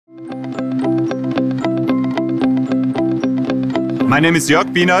My name is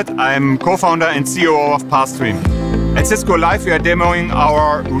Joerg Bienert. I'm co-founder and COO of ParStream. At Cisco Live, we are demoing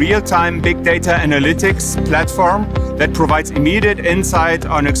our real-time big data analytics platform that provides immediate insight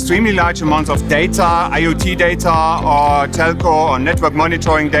on extremely large amounts of data, IoT data, or telco or network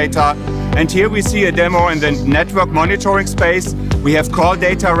monitoring data. And here we see a demo in the network monitoring space. We have call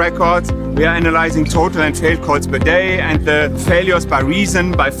data records. We are analyzing total and failed calls per day and the failures by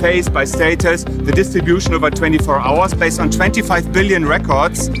reason, by phase, by status, the distribution over 24 hours based on 25 billion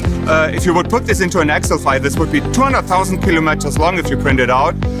records. If you would put this into an Excel file, this would be 200,000 kilometers long if you print it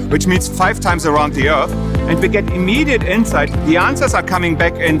out, which means 5 times around the Earth. And we get immediate insight. The answers are coming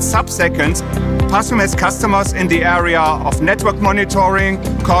back in sub-seconds. ParStream has customers in the area of network monitoring,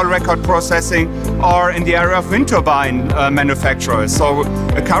 call record processing, or in the area of wind turbine manufacturers. So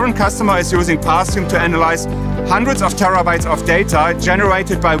a current customer is using ParStream to analyze hundreds of terabytes of data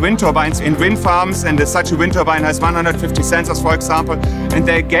generated by wind turbines in wind farms, and such a wind turbine has 150 sensors, for example, and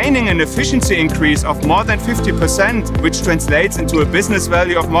they're gaining an efficiency increase of more than 50%, which translates into a business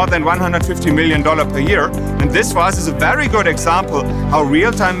value of more than $150 million per year. And this for us is a very good example how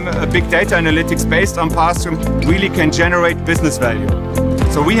real-time big data analytics based on ParStream really can generate business value.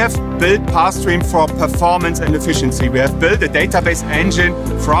 So we have built ParStream for performance and efficiency. We have built a database engine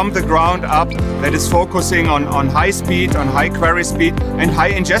from the ground up that is focusing on high speed, on high query speed and high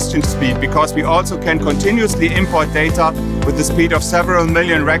ingestion speed, because we also can continuously import data with the speed of several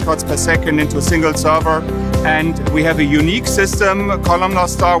million records per second into a single server. And we have a unique system, columnar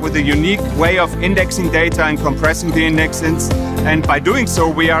star, with a unique way of indexing data and compressing the indexes. And by doing so,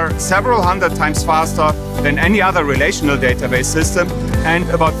 we are several hundred times faster than any other relational database system and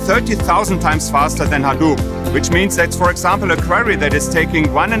about 30,000 times faster than Hadoop, which means that, for example, a query that is taking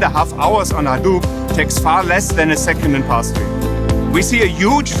 1.5 hours on Hadoop takes far less than a second in ParStream. We see a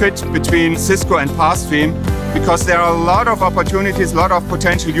huge fit between Cisco and ParStream because there are a lot of opportunities, a lot of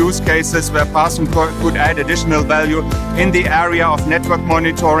potential use cases where ParStream could add additional value in the area of network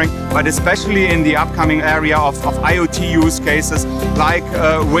monitoring, but especially in the upcoming area of IoT use cases like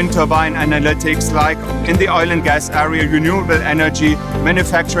wind turbine analytics, like in the oil and gas area, renewable energy,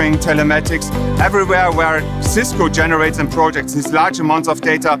 manufacturing, telematics. Everywhere where Cisco generates and projects these large amounts of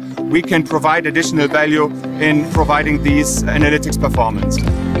data, we can provide additional value in providing these analytics performance.